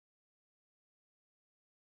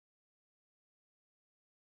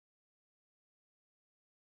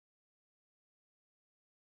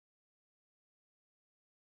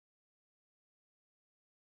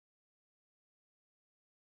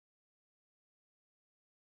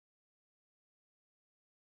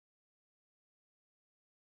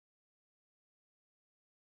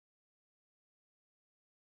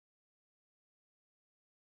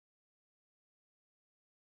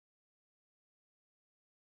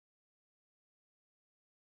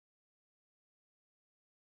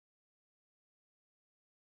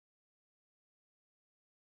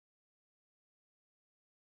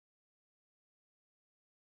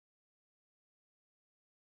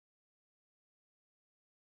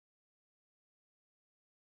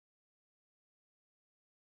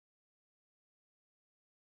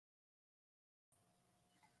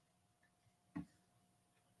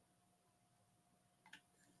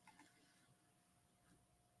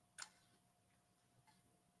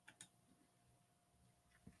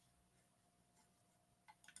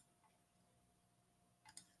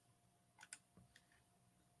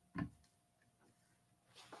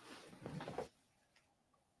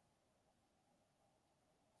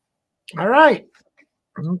All right.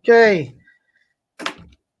 Okay.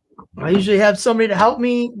 I usually have somebody to help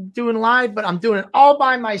me doing live, but I'm doing it all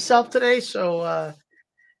by myself today. So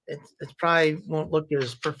it probably won't look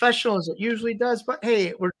as professional as it usually does. But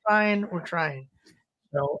hey, we're trying. We're trying.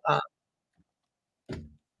 So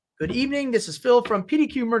good evening. This is Phil from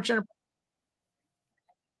PDQ Merchant.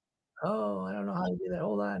 Oh, I don't know how to do that.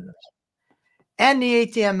 Hold on. And the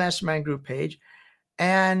ATM Mastermind Group page.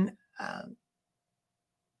 And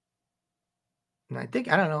I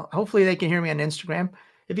think, I don't know. Hopefully they can hear me on Instagram.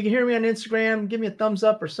 If you can hear me on Instagram, give me a thumbs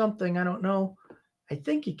up or something. I don't know. I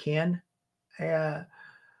think you can. Yeah.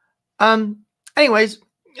 Anyways,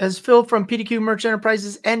 as Phil from PDQ Merch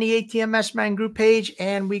Enterprises and the ATM Mastermind Group page,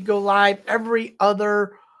 and we go live every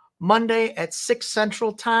other Monday at 6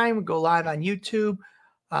 Central Time. We go live on YouTube,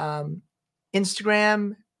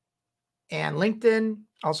 Instagram, and LinkedIn,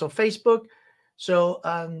 also Facebook. So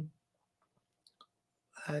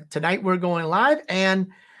tonight we're going live, and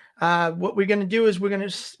what we're going to do is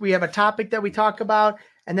we have a topic that we talk about,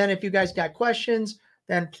 and then if you guys got questions,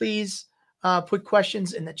 then please put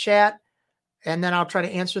questions in the chat. And then I'll try to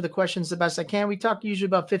answer the questions the best I can. We talk usually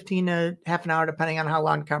about 15 to half an hour, depending on how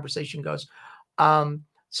long the conversation goes.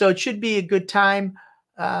 So it should be a good time.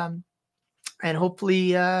 And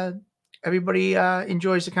hopefully everybody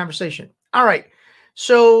enjoys the conversation. All right.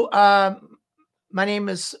 So my name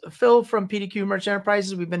is Phil from PDQ Merch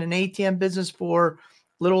Enterprises. We've been in ATM business for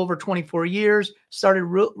a little over 24 years. Started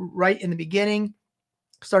right in the beginning.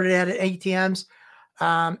 Started at ATMs.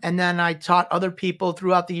 And then I taught other people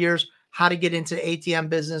throughout the years how to get into the ATM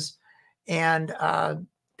business, and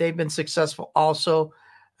they've been successful also.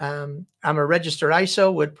 I'm a registered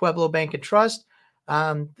ISO with Pueblo Bank and Trust.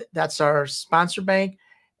 That's our sponsor bank,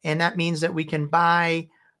 and that means that we can buy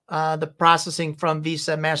the processing from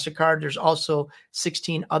Visa, MasterCard. There's also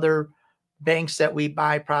 16 other banks that we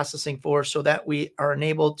buy processing for, so that we are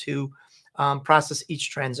enabled to process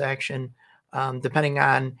each transaction. Depending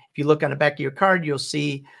on, if you look on the back of your card, you'll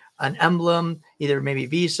see an emblem, either maybe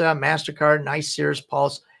Visa, MasterCard, Nice, Sears,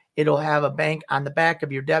 Pulse. It'll have a bank on the back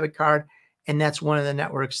of your debit card, and that's one of the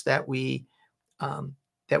networks that we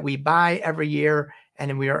buy every year,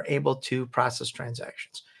 and then we are able to process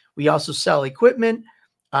transactions. We also sell equipment.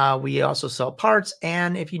 We also sell parts,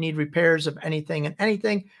 and if you need repairs of anything and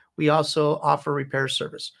anything, we also offer repair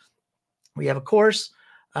service. We have a course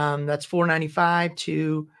that's $4.95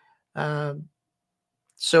 to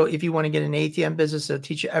so if you want to get an ATM business, it'll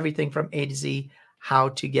teach you everything from A to Z, how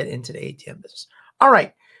to get into the ATM business. All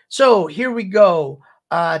right. So here we go.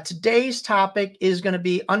 Today's topic is going to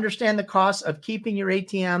be understand the cost of keeping your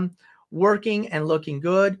ATM working and looking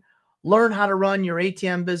good. Learn how to run your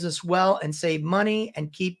ATM business well and save money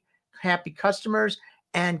and keep happy customers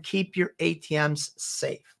and keep your ATMs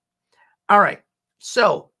safe. All right.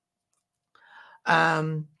 So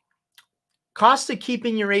cost of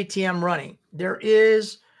keeping your ATM running. There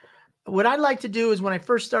is, what I'd like to do is when I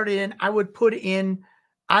first started in, I would put in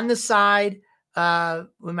on the side,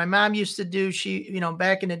 when my mom used to do, she,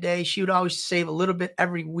 back in the day, she would always save a little bit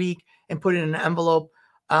every week and put it in an envelope.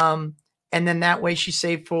 And then that way she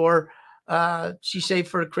saved for a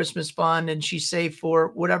Christmas fund, and she saved for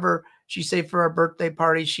whatever, she saved for our birthday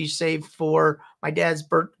party. She saved for my dad's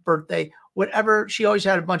birthday, whatever. She always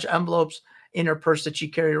had a bunch of envelopes in her purse that she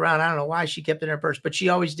carried around. I don't know why she kept it in her purse, but she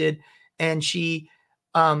always did. And she,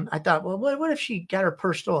 I thought, well, what if she got her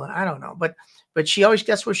purse stolen? I don't know, but she always,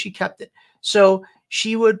 that's where she kept it. So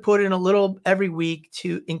she would put in a little every week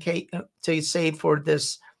to save for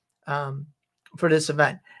this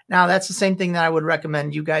event. Now that's the same thing that I would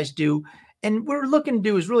recommend you guys do. And what we're looking to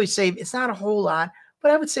do is really save. It's not a whole lot,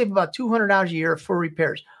 but I would save about $200 a year for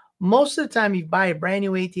repairs. Most of the time you buy a brand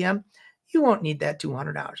new ATM, you won't need that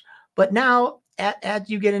 $200. But now as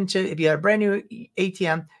you get into, if you have a brand new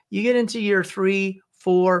ATM, you get into year 3,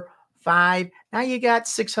 4, 5. Now you got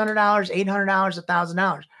 $600, $800,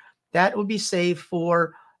 $1,000. That would be saved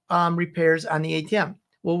for repairs on the ATM.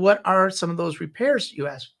 Well, what are some of those repairs, you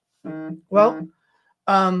ask? Well,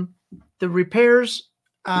 the repairs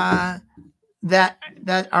that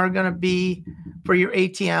are going to be for your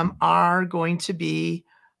ATM are going to be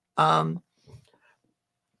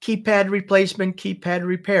keypad replacement, keypad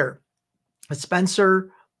repair, a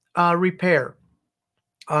Spencer repair,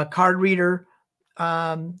 a card reader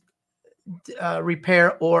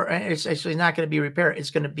repair, or it's actually not going to be repair, it's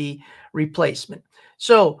going to be replacement.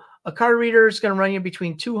 So a card reader is going to run you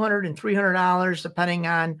between $200 and $300, depending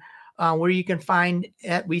on where you can find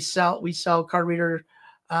it. We sell card reader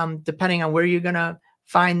depending on where you're going to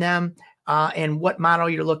find them and what model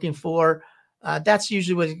you're looking for. That's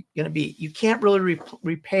usually what it's going to be. You can't really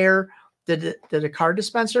repair the card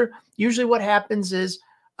dispenser. Usually what happens is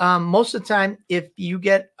most of the time, if you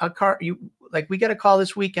get a card, like we got a call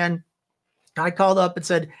this weekend. I called up and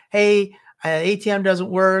said, hey, ATM doesn't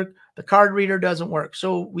work. The card reader doesn't work.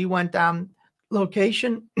 So we went down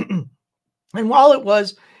location. And while it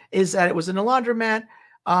was, is that it was in a laundromat.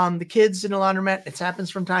 The kids in a laundromat, it happens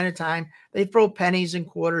from time to time. They throw pennies and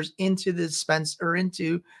quarters into the dispenser or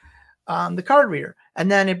into the card reader,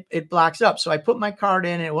 and then it blocks up. So I put my card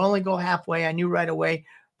in, and it will only go halfway. I knew right away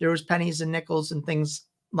there was pennies and nickels and things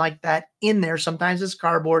like that in there. Sometimes it's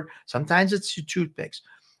cardboard, sometimes it's toothpicks.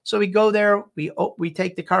 So we go there, we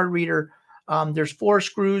take the card reader. There's 4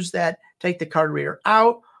 screws that take the card reader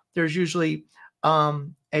out. There's usually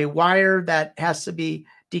a wire that has to be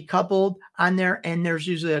decoupled on there, and there's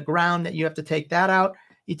usually a ground that you have to take that out.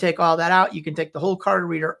 You take all that out, you can take the whole card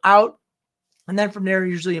reader out, and then from there,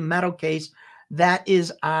 usually a metal case that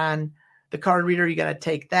is on the card reader. You got to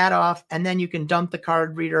take that off, and then you can dump the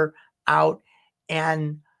card reader out,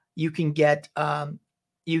 and you can get all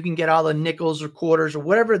the nickels or quarters or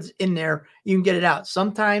whatever's in there. You can get it out.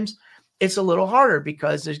 Sometimes it's a little harder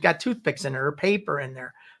because there's got toothpicks in there or paper in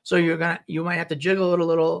there. So you might have to jiggle it a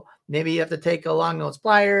little. Maybe you have to take a long nose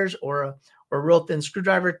pliers or a real thin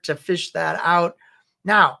screwdriver to fish that out.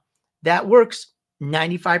 Now that works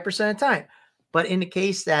 95% of the time. But in the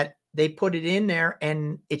case that they put it in there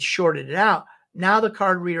and it shorted it out, now the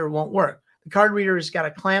card reader won't work. The card reader has got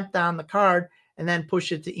to clamp down the card and then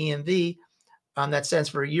push it to EMV. That stands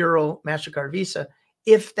for Euro, MasterCard, Visa.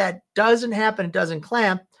 If that doesn't happen, it doesn't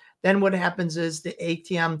clamp, then what happens is the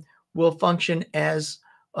ATM will function as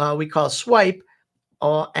we call swipe.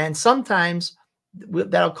 And sometimes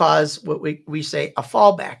that'll cause what we say a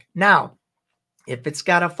fallback. Now, if it's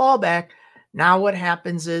got a fallback, now what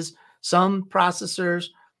happens is some processors,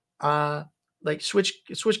 like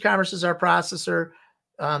Switch Commerce is our processor.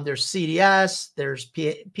 There's CDS, there's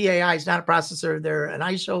PAI is not a processor. They're an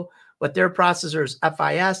ISO, but their processor is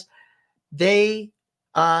FIS. They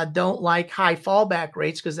don't like high fallback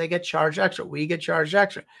rates because they get charged extra. We get charged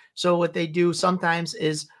extra. So what they do sometimes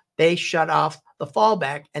is they shut off the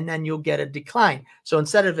fallback, and then you'll get a decline. So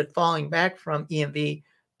instead of it falling back from EMV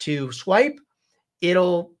to swipe,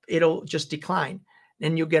 it'll just decline,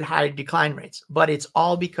 and you'll get high decline rates. But it's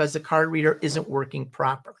all because the card reader isn't working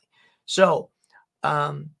properly. So,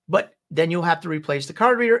 but then you'll have to replace the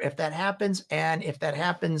card reader if that happens. And if that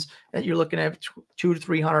happens, that you're looking at $200 to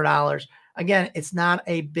 $300. Again, it's not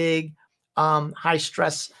a big high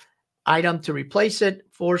stress item to replace it.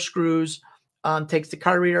 4 screws, takes the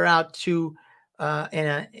card reader out to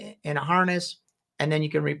in a harness, and then you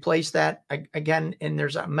can replace that again. And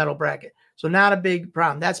there's a metal bracket, so not a big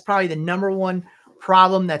problem. That's probably the number one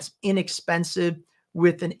problem that's inexpensive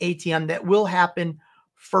with an ATM that will happen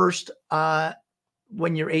first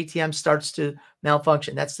when your ATM starts to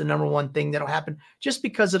malfunction. That's the number one thing that'll happen, just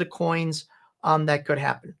because of the coins that could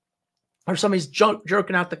happen. Or somebody's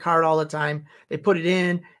jerking out the card all the time. They put it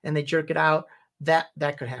in and they jerk it out. That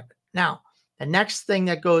could happen. Now, the next thing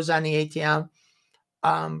that goes on the ATM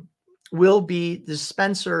will be the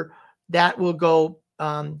dispenser. That will go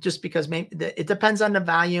just because maybe it depends on the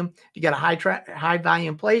volume. If you got a high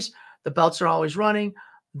volume place, the belts are always running.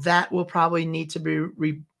 That will probably need to be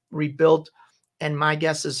rebuilt. And my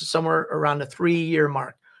guess is somewhere around the 3-year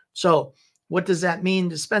mark. So what does that mean?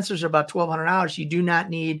 Dispensers are about $1,200. You do not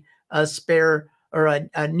need a spare or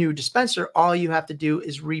a new dispenser. All you have to do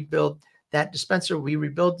is rebuild that dispenser. We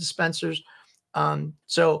rebuild dispensers.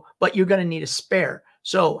 But you're going to need a spare.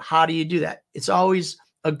 So how do you do that? It's always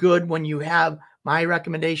a good when you have, my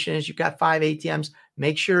recommendation is you've got 5 ATMs,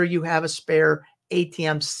 make sure you have a spare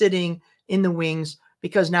ATM sitting in the wings,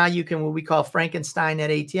 because now you can, what we call Frankenstein at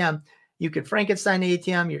ATM. You could Frankenstein the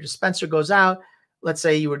ATM, your dispenser goes out. Let's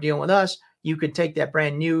say you were dealing with us. You could take that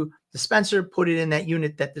brand new dispenser, put it in that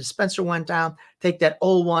unit that the dispenser went down, take that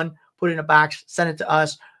old one, put it in a box, send it to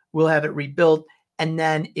us. We'll have it rebuilt, and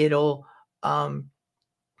then we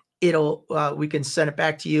can send it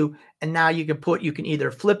back to you. And now you can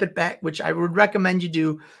either flip it back, which I would recommend you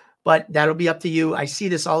do, but that'll be up to you. I see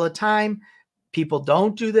this all the time. People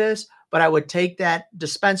don't do this, but I would take that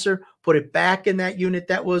dispenser, put it back in that unit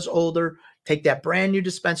that was older, take that brand new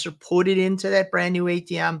dispenser, put it into that brand new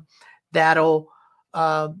ATM. That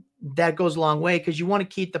goes a long way, because you want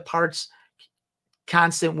to keep the parts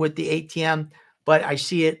constant with the ATM. But I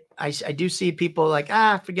see it. I do see people like,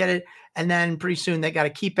 forget it. And then pretty soon they got a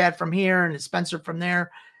keypad from here and a dispenser from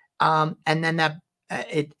there. And then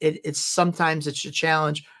it's sometimes it's a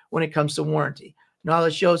challenge when it comes to warranty.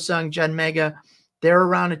 Knowledge Yosung, Gen Mega, they're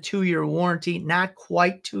around a 2-year warranty, not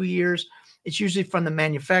quite 2 years. It's usually from the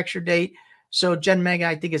manufacturer date. So Gen Mega,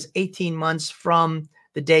 I think, is 18 months from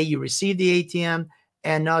the day you receive the ATM,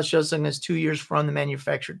 and now it shows them as 2 years from the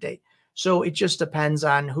manufacture date. So it just depends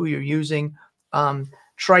on who you're using.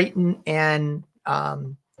 Triton and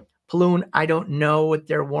Paloon, I don't know what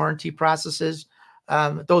their warranty process is.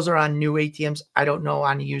 Those are on new ATMs. I don't know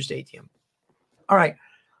on a used ATM. All right.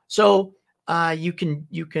 So you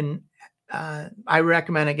can I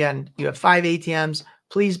recommend, again, you have 5 ATMs.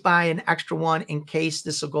 Please buy an extra one in case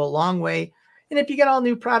this will go a long way. And if you get all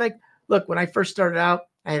new product, look, when I first started out,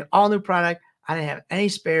 I had all new product. I didn't have any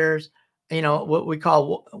spares. You know, what we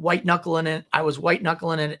call white knuckling it. I was white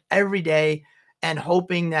knuckling it every day and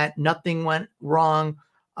hoping that nothing went wrong.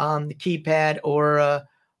 The keypad or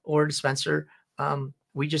dispenser.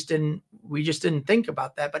 We just didn't think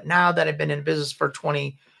about that. But now that I've been in business for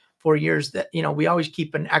 24 years, that, you know, we always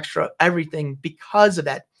keep an extra everything because of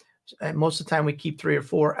that. And most of the time we keep 3 or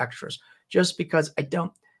 4 extras, just because I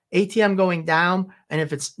don't ATM going down. And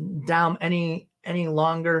if it's down any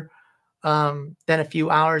longer than a few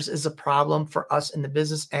hours is a problem for us in the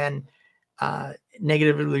business, and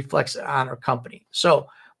negatively reflects on our company. So,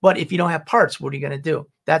 but if you don't have parts, what are you going to do?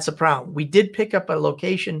 That's a problem. We did pick up a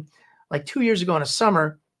location like 2 years ago in the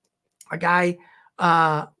summer. A guy,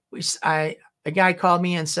 a guy called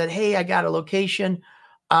me and said, "Hey, I got a location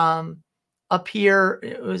up here."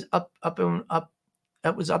 It was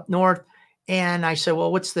it was up north. And I said,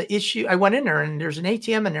 "Well, what's the issue?" I went in there and there's an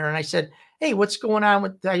ATM in there. And I said, "Hey, what's going on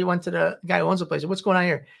with that?" I went to the guy who owns the place. What's going on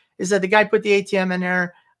here? Is that the guy put the ATM in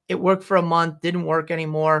there. It worked for a month, didn't work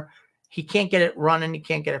anymore. He can't get it running. He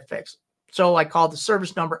can't get it fixed. So I called the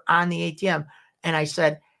service number on the ATM and I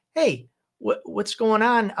said, "Hey, what's going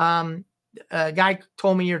on?" A guy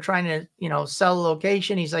told me you're trying to, you know, sell a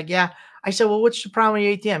location. He's like, "Yeah." I said, "Well, what's the problem with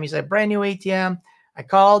your ATM?" He's like, "Brand new ATM." I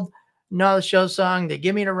called another show song. They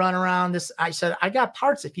give me the run around this. I said, "I got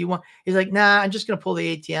parts if you want." He's like, "Nah, I'm just going to pull the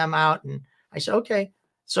ATM out." And I said, "Okay."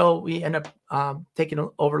 So we end up taking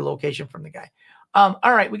over the location from the guy. All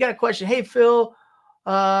right. We got a question. Hey, Phil,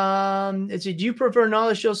 do you prefer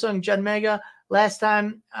Knowledge Show Song Gen Mega? Last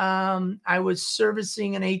time I was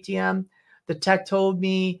servicing an ATM, the tech told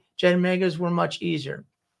me Gen Megas were much easier.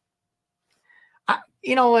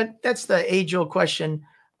 You know what? That's the age-old question.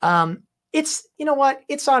 It's, you know what?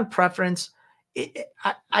 It's on preference.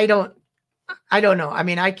 I don't know. I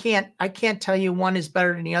mean, I can't tell you one is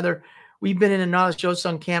better than the other. We've been in a Knowledge Show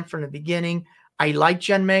Song camp from the beginning. I like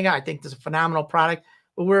Gen Mega. I think it's a phenomenal product,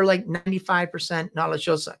 but we're like 95% Knowledge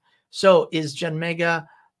Show Song. So is Gen Mega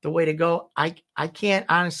the way to go? I can't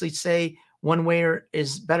honestly say one way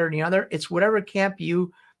is better than the other. It's whatever camp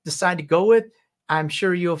you decide to go with. I'm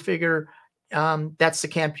sure you'll figure that's the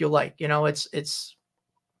camp you like. You know,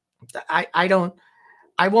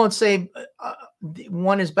 I won't say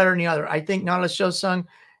one is better than the other. I think Knowledge Show Song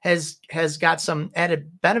has got some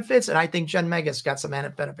added benefits, and I think Gen Mega's got some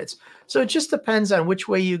added benefits. So it just depends on which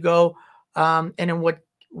way you go, and in what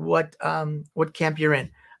camp you're in.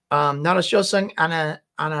 Knowledge Show Song on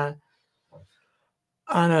a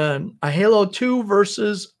Halo 2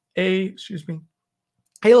 versus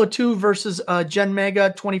Halo 2 versus Gen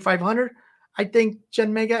Mega 2500. I think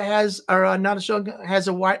Gen Mega has, or Knowledge Show has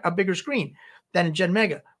a bigger screen than Gen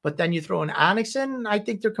Mega. But then you throw an Onyx in, I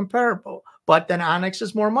think they're comparable. But then Onyx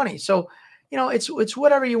is more money. So, you know, it's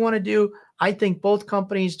whatever you want to do. I think both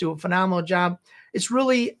companies do a phenomenal job. It's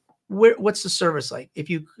really what's the service like? If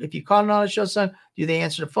you call Knowledge Show Song, do they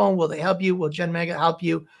answer the phone? Will they help you? Will Gen Mega help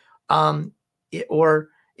you? Or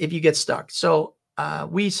if you get stuck. So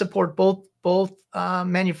we support both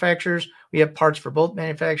manufacturers. We have parts for both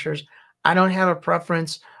manufacturers. I don't have a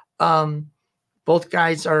preference. Both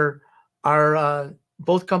guys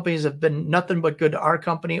both companies have been nothing but good to our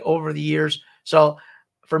company over the years. So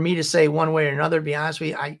for me to say one way or another, to be honest with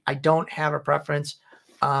you, I don't have a preference.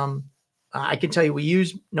 I can tell you we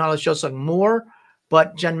use Knowledge Show Song more,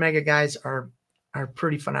 but Gen Mega guys are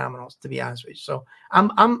pretty phenomenal, to be honest with you. So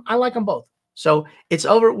I like them both. So it's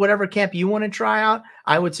over whatever camp you want to try out.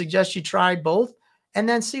 I would suggest you try both and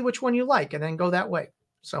then see which one you like and then go that way.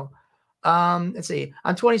 So let's see.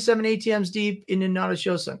 I'm 27 ATMs deep in the Knowledge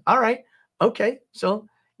Show Song. All right. Okay. So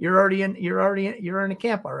you're in a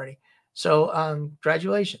camp already. So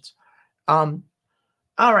congratulations. All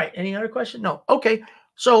right. Any other question? No. Okay.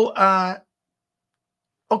 So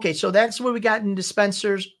so that's what we got in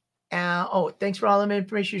dispensers. Thanks for all the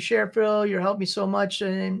information you shared, Phil. You helped me so much.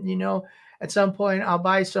 And you know, at some point I'll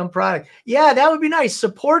buy some product. Yeah, that would be nice.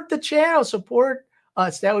 Support the channel, support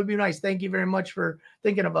us. That would be nice. Thank you very much for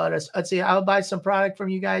thinking about us. Let's see. I'll buy some product from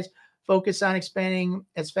you guys. Focus on expanding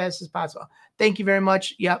as fast as possible. Thank you very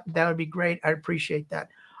much. Yep, that would be great. I appreciate that.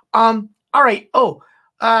 All right.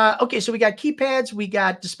 Okay, so we got keypads, we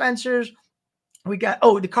got dispensers, we got,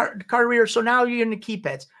 oh, the card reader. So now you're in the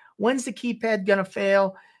keypads. When's the keypad gonna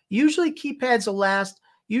fail? Usually keypads will last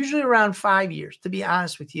usually around 5 years, to be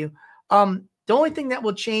honest with you. The only thing that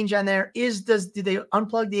will change on there is do they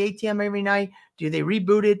unplug the ATM every night? Do they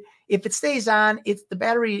reboot it? If it stays on, it's the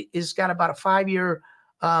battery is got about a 5-year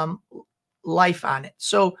life on it.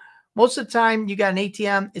 So most of the time you got an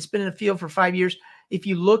ATM, it's been in the field for 5 years. If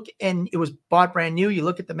you look and it was bought brand new, you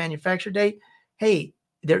look at the manufacturer date, hey,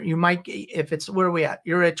 there you might, if it's, where are we at?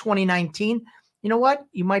 You're at 2019. You know what?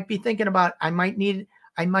 You might be thinking about, I might need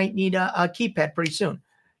a keypad pretty soon.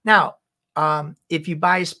 Now, if you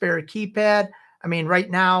buy a spare keypad, I mean, right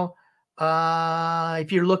now,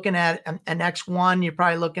 if you're looking at an X1, you're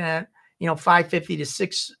probably looking at, $550 to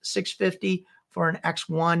 $650 for an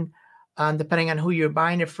X1, depending on who you're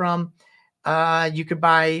buying it from. You could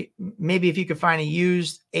buy, maybe if you could find a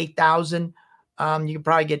used 8,000, you could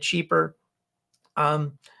probably get cheaper.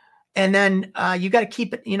 And then you got to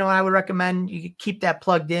keep it, I would recommend you keep that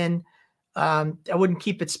plugged in. I wouldn't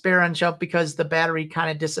keep it spare on the shelf because the battery kind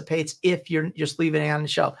of dissipates if you're just leaving it on the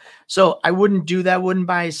shelf. So I wouldn't do that. Wouldn't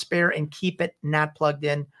buy a spare and keep it not plugged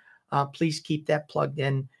in. Please keep that plugged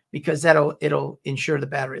in because it'll ensure the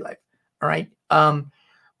battery life. All right.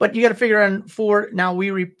 But you got to figure out now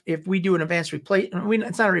if we do an advanced replacement,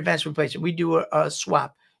 it's not an advanced replacement. We do a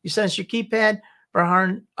swap. You send us your keypad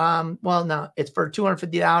for it's for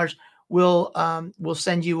 $250. We'll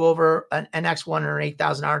send you over an X1 or an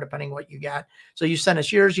 8,000R, depending what you got. So you send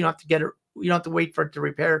us yours. You don't have to get it. You don't have to wait for it to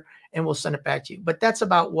repair, and we'll send it back to you. But that's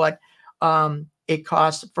about what it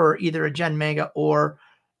costs for either a Gen Mega or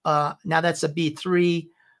now that's a B3,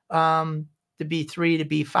 the B3 to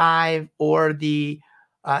B5, or the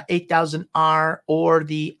 8000R or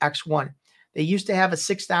the X1. They used to have a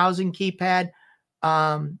 6000 keypad.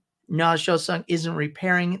 Now Samsung isn't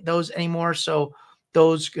repairing those anymore, so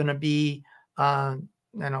those going to be,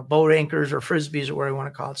 boat anchors or frisbees or whatever you want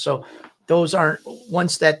to call it. So those aren't,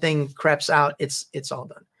 once that thing craps out, it's all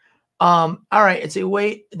done. All right. It's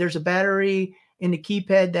there's a battery in the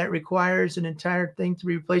keypad that requires an entire thing to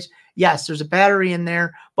be replaced. Yes, there's a battery in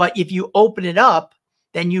there, but if you open it up,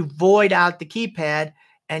 then you void out the keypad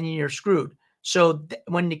and you're screwed. So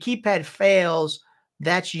when the keypad fails,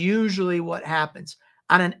 that's usually what happens.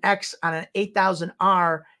 On an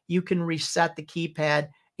 8000R, you can reset the keypad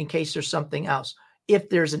in case there's something else. If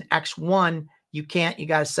there's an X1, you can't. You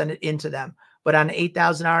got to send it into them. But on an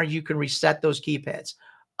 8000R, you can reset those keypads.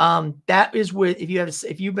 That is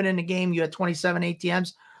if you've been in the game, you had 27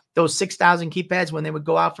 ATMs. Those 6000 keypads, when they would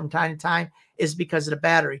go out from time to time, is because of the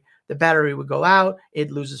battery. The battery would go out.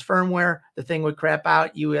 It loses firmware. The thing would crap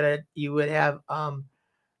out. You would have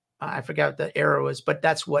I forgot what the error was, but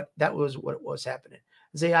that was what was happening.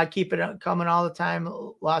 Say, I keep it coming all the time,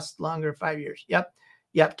 lost longer 5 years. Yep.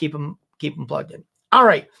 Keep them plugged in. All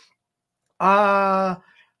right. All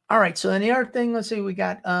right. So then the other thing, let's see, we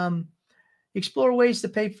got explore ways to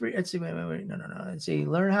pay for. Let's see, wait. No. Let's see,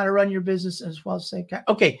 learn how to run your business as well as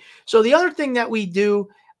okay. So the other thing that we do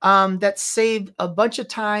that saved a bunch of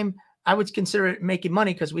time, I would consider it making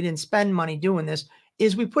money because we didn't spend money doing this,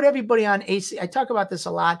 is we put everybody on AC. I talk about this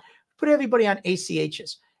a lot. Put everybody on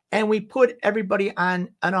ACHs. And we put everybody on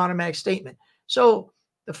an automatic statement. So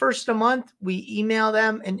the first of the month, we email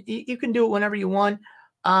them, and you can do it whenever you want.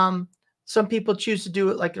 Some people choose to do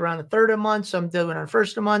it like around the third of the month. Some do it on the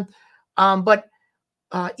first of the month. But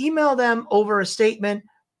email them over a statement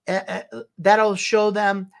that'll show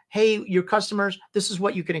them, hey, your customers, this is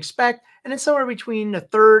what you can expect. And it's somewhere between the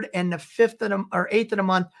third and the fifth or eighth of the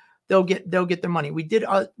month, they'll get their money. We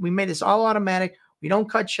made this all automatic. We don't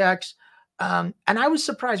cut checks. And I was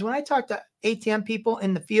surprised when I talked to ATM people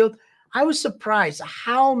in the field. I was surprised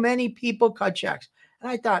how many people cut checks. And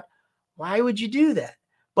I thought, why would you do that?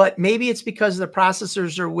 But maybe it's because the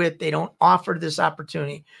processors they don't offer this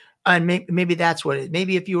opportunity. And maybe that's what it is.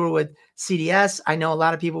 Maybe if you were with CDS, I know a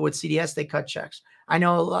lot of people with CDS, they cut checks. I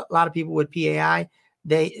know a lot of people with PAI,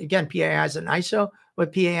 PAI is an ISO.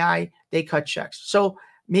 With PAI, they cut checks. So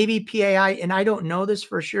maybe PAI, and I don't know this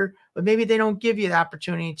for sure, but maybe they don't give you the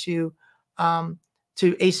opportunity to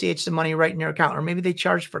ACH the money right in your account, or maybe they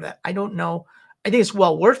charge for that. I don't know. I think it's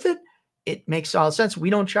well worth it. It makes all sense. We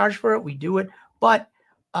don't charge for it. We do it, but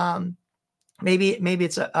maybe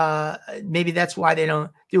it's maybe that's why they don't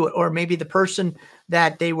do it, or maybe the person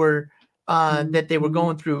that they were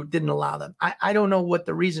going through didn't allow them. I don't know what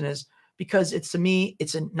the reason is, because to me,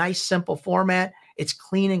 it's a nice, simple format. It's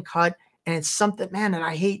clean and cut, and it's something, man, that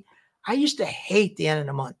I hate. I used to hate the end of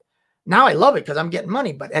the month. Now I love it because I'm getting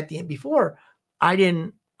money, but at the end before, I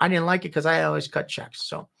didn't like it because I always cut checks.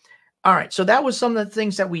 So All right. So that was some of the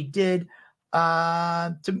things that we did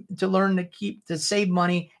to learn to save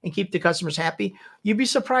money and keep the customers happy. You'd be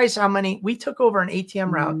surprised how many we took over an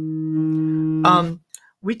ATM route.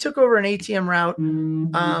 We took over an ATM route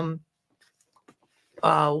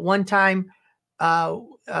one time.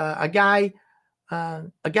 A guy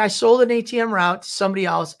sold an ATM route to somebody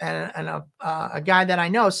else, and a guy that I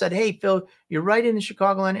know said, "Hey, Phil, you're right in the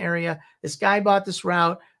Chicagoland area. This guy bought this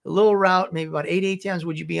route, a little route, maybe about 8 ATMs.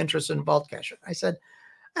 Would you be interested in vault cash?" I said,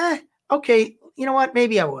 okay, you know what?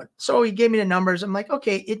 Maybe I would. So he gave me the numbers. I'm like,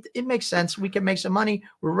 okay, it makes sense. We can make some money.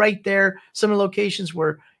 We're right there. Some of the locations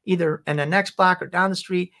were either in the next block or down the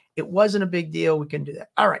street. It wasn't a big deal. We can do that.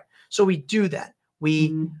 All right. So we do that.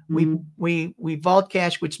 We vault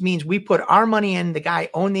cash, which means we put our money in. The guy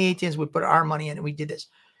owned the ATMs. We put our money in, and we did this.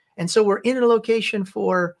 And so we're in a location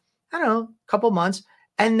for, I don't know, a couple months.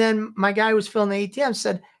 And then my guy was filling the ATM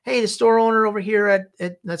said, "Hey, the store owner over here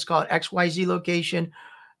at let's call it XYZ location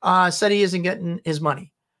said he isn't getting his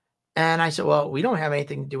money." And I said, "Well, we don't have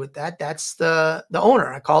anything to do with that. That's the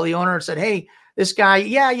owner." I called the owner and said, "Hey, this guy,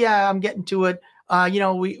 yeah, I'm getting to it.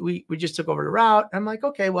 We just took over the route." I'm like,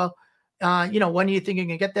 "Okay, well, when do you think you're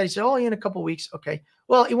gonna get that?" He said, "Oh, in a couple of weeks." Okay.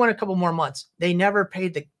 Well, he went a couple more months. They never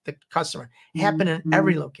paid the customer. It happened in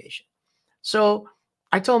every location. So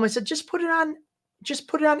I told him, I said, just put it on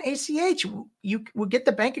ACH. You will get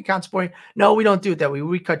the bank accounts for you. "No, we don't do that.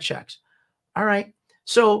 We cut checks." All right.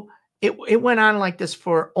 So it went on like this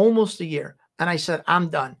for almost a year. And I said, "I'm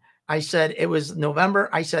done." I said, it was November.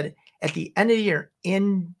 I said, at the end of the year,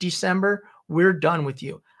 in December, we're done with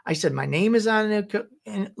you. I said, my name is on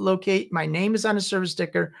my name is on a service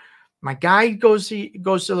sticker. My guy goes to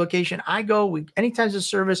the location. I go, anytime there's a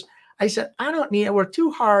service. I said, I don't need it. We're too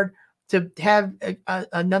hard to have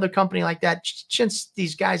another company like that chintz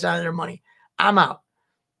these guys out of their money. I'm out.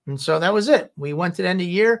 And so that was it. We went to the end of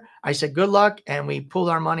the year. I said, good luck. And we pulled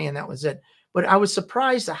our money, and that was it. But I was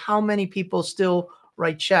surprised at how many people still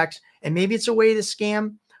write checks. And maybe it's a way to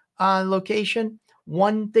scam location.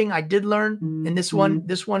 One thing I did learn, and this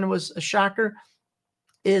one was a shocker,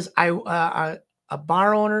 is a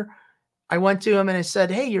bar owner. I went to him and I said,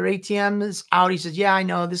 "Hey, your ATM is out." He said, "Yeah, I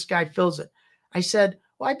know. This guy fills it." I said,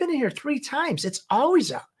 "Well, I've been in here 3 times. It's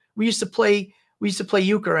always out." We used to play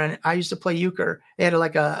euchre, and I used to play euchre. They had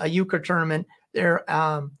a euchre tournament there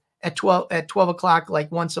at 12 o'clock,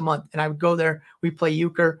 like once a month. And I would go there, we play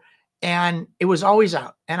euchre, and it was always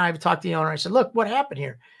out. And I would talk to the owner. I said, "Look, what happened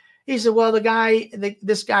here?" He said, "Well,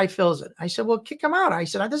 this guy fills it." I said, "Well, kick him out." I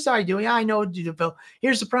said, "This is how I do it." "Yeah, I know what to do, Phil."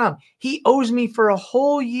 Here's the problem. He owes me for a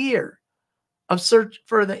whole year of search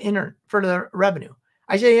for the revenue.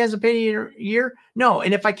 I said, "He hasn't paid a year." "No.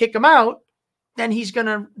 And if I kick him out, then he's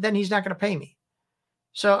not gonna pay me."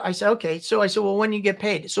 So I said, "Okay." So I said, "Well, when you get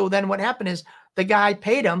paid?" So then what happened is the guy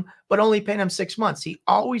paid him, but only paid him 6 months. He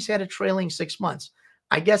always had a trailing 6 months.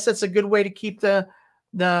 I guess that's a good way to keep the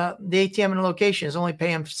ATM in a location, is only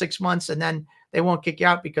pay him 6 months, and then they won't kick you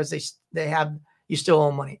out because they have, you still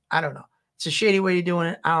owe money. I don't know. It's a shady way of doing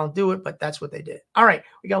it. I don't do it, but that's what they did. All right.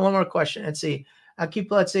 We got one more question. Let's see.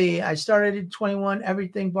 Let's see. I started at 21,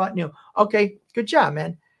 everything bought new. Okay. Good job,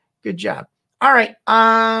 man. Good job. All right.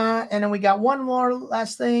 And then we got one more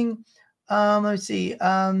last thing. Let's see.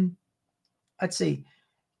 Let's see.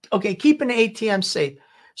 Okay. Keeping the ATM safe.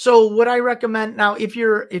 So what I recommend now,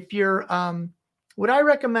 what I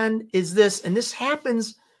recommend is this, and this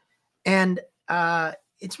happens, and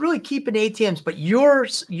it's really keeping ATMs, but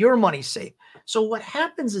your money's safe. So what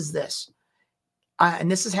happens is this,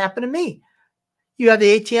 and this has happened to me. You have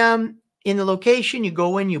the ATM in the location, you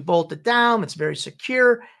go in, you bolt it down, it's very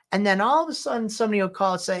secure. And then all of a sudden somebody will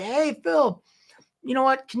call and say, "Hey, Phil, you know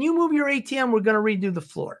what? Can you move your ATM? We're going to redo the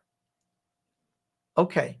floor."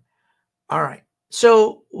 Okay. All right.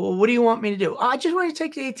 So what do you want me to do? "I just want you to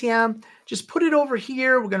take the ATM, just put it over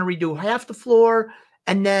here. We're going to redo half the floor,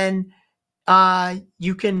 and then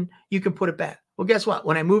you can put it back." Well, guess what?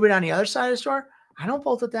 When I move it on the other side of the store, I don't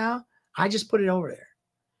bolt it down. I just put it over there.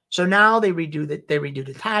 So now they redo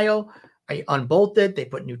the tile. I unbolt it. They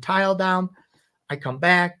put new tile down. I come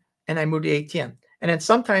back and I move the ATM. And then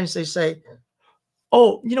sometimes they say,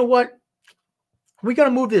 "Oh, you know what? We're going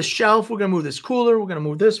to move this shelf. We're going to move this cooler. We're going to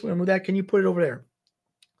move this. We're going to move that. Can you put it over there?"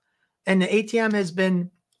 And the ATM has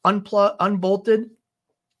been unbolted,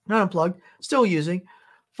 not unplugged, still using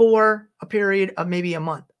for a period of maybe a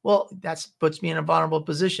month. Well, that puts me in a vulnerable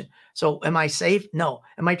position. So am I safe? No.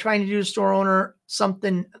 Am I trying to do the store owner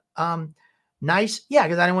something nice? Yeah,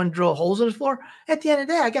 because I don't want to drill holes in the floor. At the end of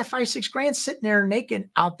the day, I got 5-6 grand sitting there naked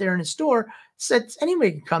out there in the store. Said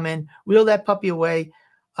anybody can come in, wheel that puppy away.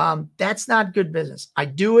 That's not good business. I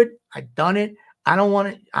do it. I've done it. I don't want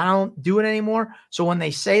it. I don't do it anymore. So when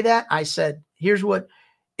they say that, I said, here's what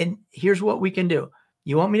we can do.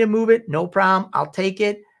 You want me to move it? No problem. I'll take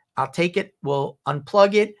it. We'll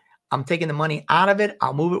unplug it. I'm taking the money out of it.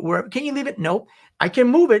 I'll move it wherever. Can you leave it? Nope. I can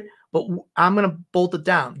move it, but I'm going to bolt it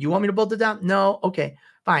down. You want me to bolt it down? No. Okay,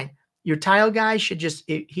 fine. Your tile guy should just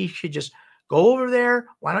go over there.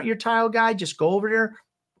 Why don't your tile guy just go over there,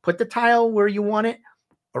 put the tile where you want it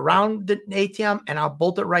around the ATM, and I'll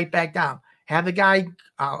bolt it right back down. Have the guy,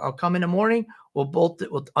 I'll come in the morning. We'll bolt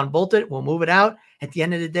it. We'll unbolt it. We'll move it out. At the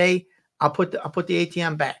end of the day, I'll put the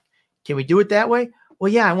ATM back. Can we do it that way?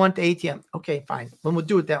 Well, yeah, I want the ATM. Okay, fine. Then we'll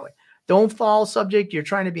do it that way. Don't fall subject. You're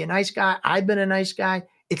trying to be a nice guy. I've been a nice guy.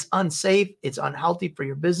 It's unsafe. It's unhealthy for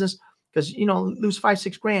your business because, lose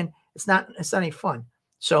 5-6 grand. It's not any fun.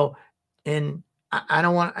 So, and I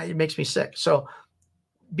don't want, it makes me sick. So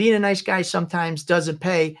being a nice guy sometimes doesn't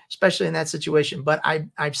pay, especially in that situation. But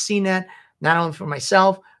I've seen that not only for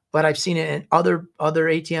myself, but I've seen it in other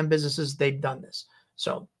ATM businesses. They've done this.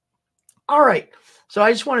 So, all right. So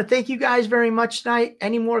I just want to thank you guys very much tonight.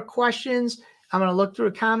 Any more questions? I'm going to look through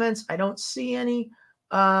the comments. I don't see any.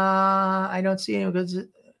 I don't see any because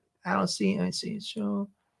I don't see. Let me see. So,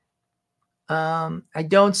 I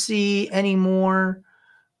don't see any more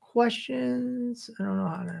questions. I don't know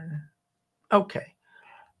how to. Okay.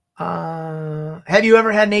 Have you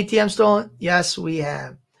ever had an ATM stolen? Yes, we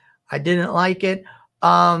have. I didn't like it.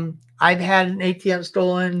 I've had an ATM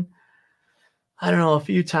stolen, I don't know, a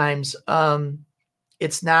few times.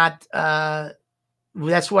 It's not,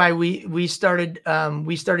 that's why we started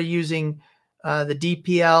using, the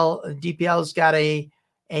DPL. DPL's got a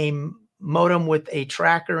modem with a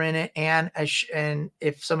tracker in it. And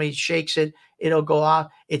if somebody shakes it, it'll go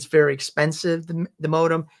off. It's very expensive. The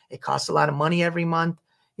modem, it costs a lot of money every month,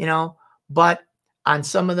 but on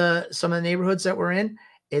some of the neighborhoods that we're in,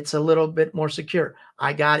 it's a little bit more secure.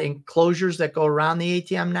 I got enclosures that go around the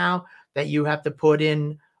ATM now that you have to put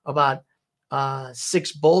in about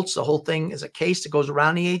 6 bolts. The whole thing is a case that goes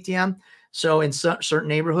around the ATM. So in certain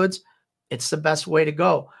neighborhoods, it's the best way to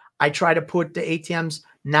go. I try to put the ATMs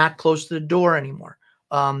not close to the door anymore.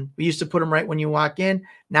 We used to put them right when you walk in.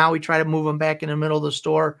 Now we try to move them back in the middle of the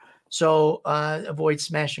store. So avoid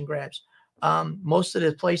smash and grabs. Most of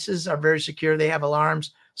the places are very secure. They have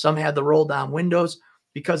alarms. Some have the roll down windows.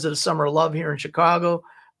 Because of the summer of love here in Chicago,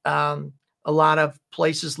 a lot of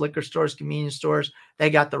places, liquor stores, convenience stores, they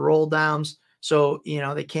got the roll downs. So,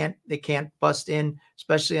 they can't bust in,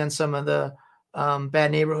 especially on some of the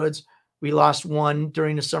bad neighborhoods. We lost one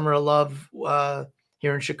during the summer of love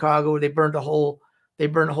here in Chicago. They burned a whole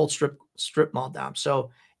strip mall down.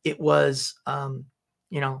 So it was,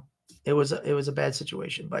 it was a bad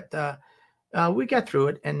situation, but we got through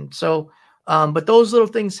it. And so, but those little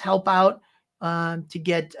things help out. To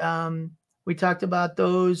get, we talked about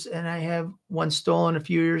those, and I have one stolen a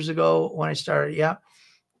few years ago when I started. Yeah,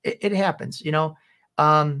 it happens, do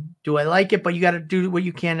I like it? But you got to do what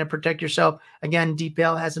you can to protect yourself. Again,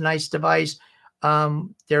 DPL has a nice device.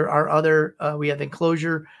 There are other, we have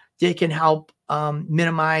enclosure. They can help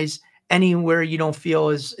minimize anywhere you don't feel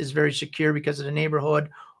is very secure because of the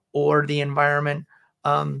neighborhood or the environment.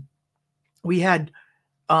 We had,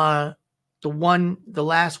 the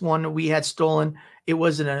last one that we had stolen, it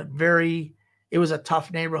was a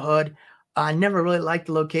tough neighborhood. I never really liked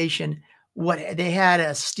the location. They had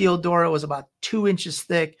a steel door. It was about 2 inches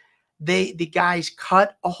thick. The guys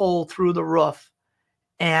cut a hole through the roof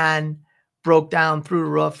and broke down through the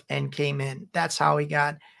roof and came in. That's how he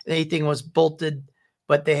got. Anything was bolted,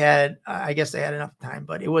 but I guess they had enough time,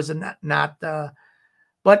 but it was not,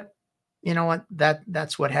 but you know what?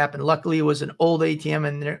 That's what happened. Luckily, it was an old ATM,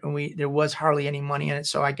 and there was hardly any money in it,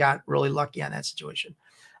 so I got really lucky on that situation.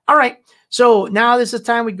 All right, so now this is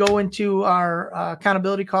time we go into our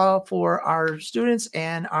accountability call for our students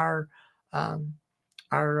and our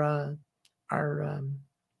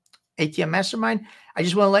ATM mastermind. I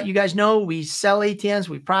just want to let you guys know we sell ATMs,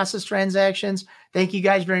 we process transactions. Thank you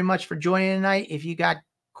guys very much for joining tonight. If you got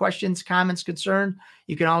questions, comments, concerns,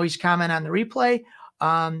 you can always comment on the replay.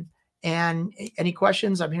 And any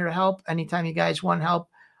questions, I'm here to help anytime you guys want help.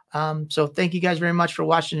 So thank you guys very much for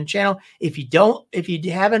watching the channel. If you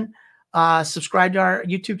haven't subscribed to our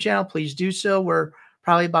YouTube channel, please do so. We're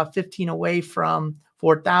probably about 15 away from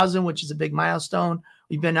 4,000, which is a big milestone.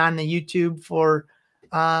 We've been on the YouTube for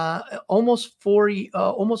almost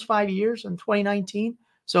 5 years in 2019.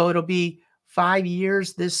 So it'll be 5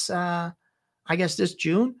 years this, I guess this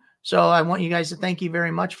June. So I want you guys to thank you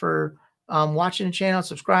very much for watching the channel,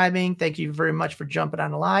 subscribing. Thank you very much for jumping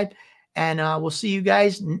on the live. And we'll see you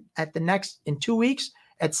guys in 2 weeks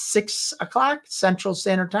at 6 o'clock Central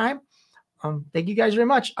Standard Time. Thank you guys very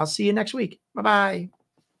much. I'll see you next week. Bye-bye.